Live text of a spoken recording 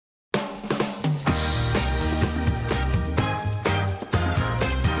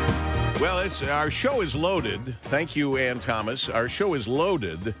Well, our show is loaded. Thank you, Ann Thomas. Our show is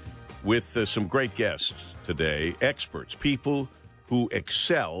loaded with some great guests today, experts, people who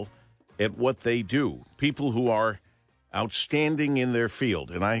excel at what they do, people who are outstanding in their field.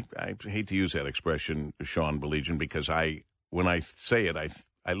 And I hate to use that expression, Sean Baligian, because when I say it,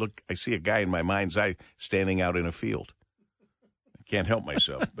 I see a guy in my mind's eye standing out in a field. I can't help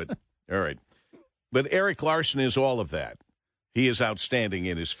myself, but all right. But Eric Larson is all of that. He is outstanding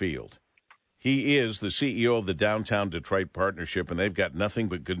in his field. He is the CEO of the Downtown Detroit Partnership, and they've got nothing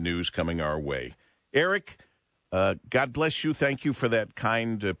but good news coming our way. Eric, God bless you. Thank you for that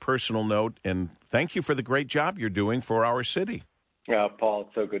kind personal note, and thank you for the great job you're doing for our city. Paul,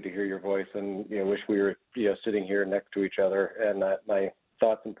 it's so good to hear your voice, and wish we were sitting here next to each other. And my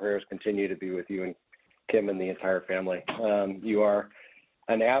thoughts and prayers continue to be with you and Kim and the entire family. You are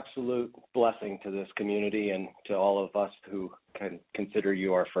an absolute blessing to this community and to all of us who can consider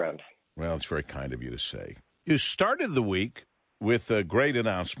you our friend. Well, it's very kind of you to say. You started the week with a great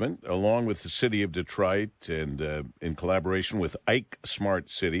announcement, along with the city of Detroit and in collaboration with Ike Smart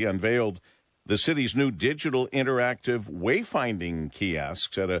City, unveiled the city's new digital interactive wayfinding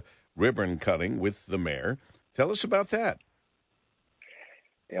kiosks at a ribbon cutting with the mayor. Tell us about that.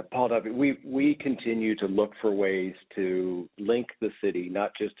 Yeah, Paul, we continue to look for ways to link the city,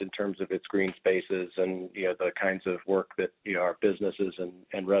 not just in terms of its green spaces and the kinds of work that our businesses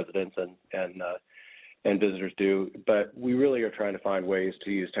and residents and visitors do, but we really are trying to find ways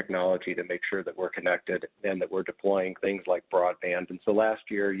to use technology to make sure that we're connected and that we're deploying things like broadband. And so last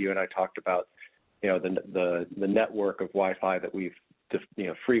year, you and I talked about the network of Wi-Fi that we've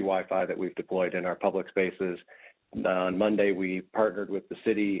free Wi-Fi that we've deployed in our public spaces. On Monday, we partnered with the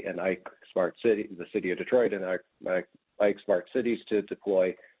city and Ike Smart City, the city of Detroit, and Ike Smart Cities to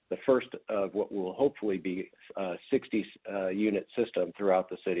deploy the first of what will hopefully be a 60-unit system throughout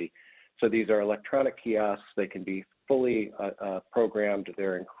the city. So these are electronic kiosks. They can be fully programmed.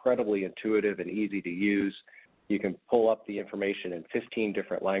 They're incredibly intuitive and easy to use. You can pull up the information in 15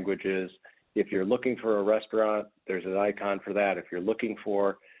 different languages. If you're looking for a restaurant, there's an icon for that. If you're looking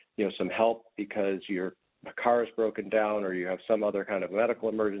for some help because your car is broken down or you have some other kind of medical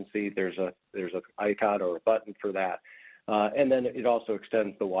emergency, there's a icon or a button for that. And then it also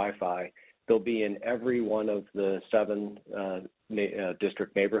extends the Wi-Fi. They'll be in every one of the 7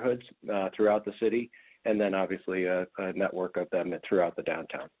 district neighborhoods throughout the city, and then obviously a network of them throughout the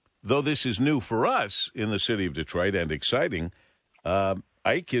downtown. Though this is new for us in the city of Detroit and exciting,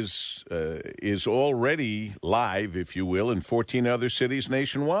 Ike is already live, if you will, in 14 other cities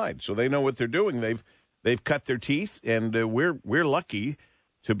nationwide. So they know what they're doing. They've cut their teeth, and we're lucky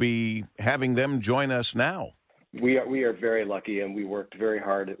to be having them join us now. We are very lucky, and we worked very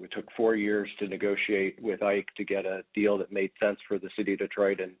hard. It took 4 years to negotiate with Ike to get a deal that made sense for the city of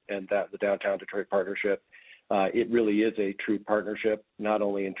Detroit and the Downtown Detroit Partnership. It really is a true partnership, not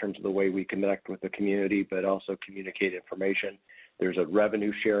only in terms of the way we connect with the community, but also communicate information. There's a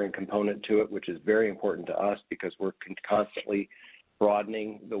revenue sharing component to it, which is very important to us because we're constantly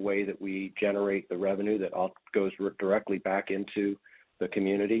broadening the way that we generate the revenue that all goes directly back into the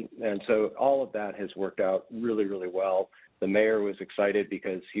community. And so all of that has worked out really, really well. The mayor was excited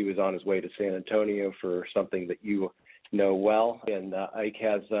because he was on his way to San Antonio for something that you know well, and Ike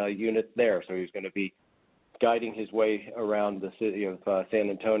has units there. So he's going to be guiding his way around the city of San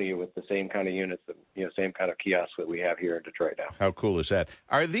Antonio with the same kind of units, same kind of kiosks that we have here in Detroit now. How cool is that?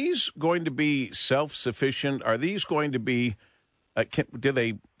 Are these going to be self-sufficient? Are these going to be do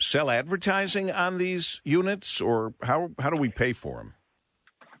they sell advertising on these units, or how do we pay for them?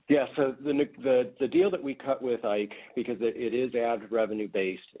 Yeah, so the deal that we cut with Ike, because it is ad revenue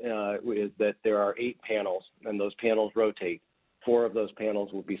based, is that there are 8 panels, and those panels rotate. 4 of those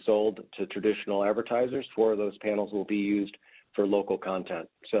panels will be sold to traditional advertisers. 4 of those panels will be used for local content.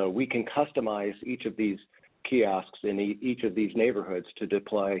 So we can customize each of these kiosks in each of these neighborhoods to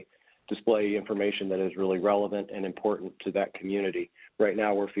display information that is really relevant and important to that community. Right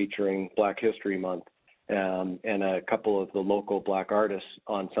now we're featuring Black History Month and a couple of the local Black artists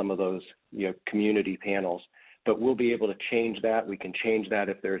on some of those community panels. But we'll be able to change that. We can change that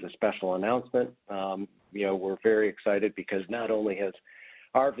if there's a special announcement. We're very excited because not only has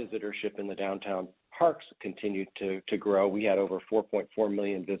our visitorship in the downtown parks continued to grow. We had over 4.4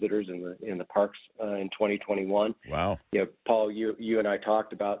 million visitors in the parks in 2021. Wow. Paul, you and I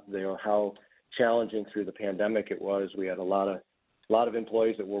talked about how challenging through the pandemic it was. We had a lot of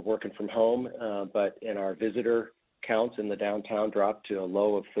employees that were working from home, but in our visitor counts in the downtown dropped to a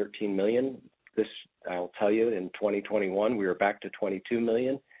low of 13 million. This, I'll tell you, in 2021 we were back to 22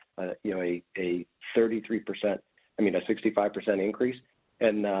 million. A 63%, a 65% increase.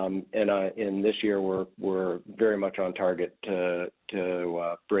 In this year, we're very much on target to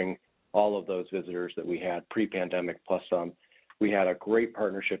bring all of those visitors that we had pre-pandemic plus some. We had a great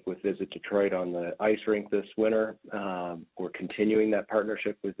partnership with Visit Detroit on the ice rink this winter. We're continuing that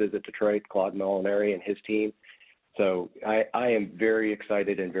partnership with Visit Detroit, Claude Molinari and his team. So I am very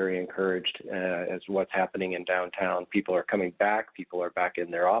excited and very encouraged as what's happening in downtown. People are coming back. People are back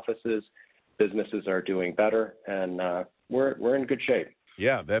in their offices. Businesses are doing better, and we're in good shape.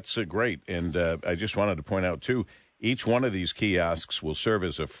 Yeah, that's great. And I just wanted to point out, too, each one of these kiosks will serve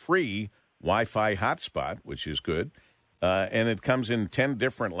as a free Wi-Fi hotspot, which is good. And it comes in 10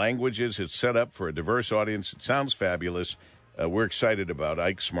 different languages. It's set up for a diverse audience. It sounds fabulous. We're excited about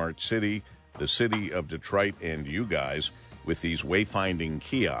Ike Smart City, the city of Detroit, and you guys with these wayfinding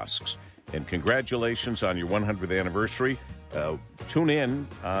kiosks. And congratulations on your 100th anniversary. Tune in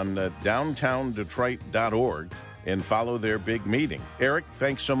on downtowndetroit.org and follow their big meeting. Eric,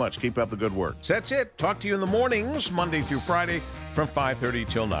 thanks so much. Keep up the good work. That's it. Talk to you in the mornings, Monday through Friday, from 5:30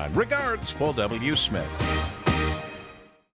 till 9. Regards, Paul W. Smith.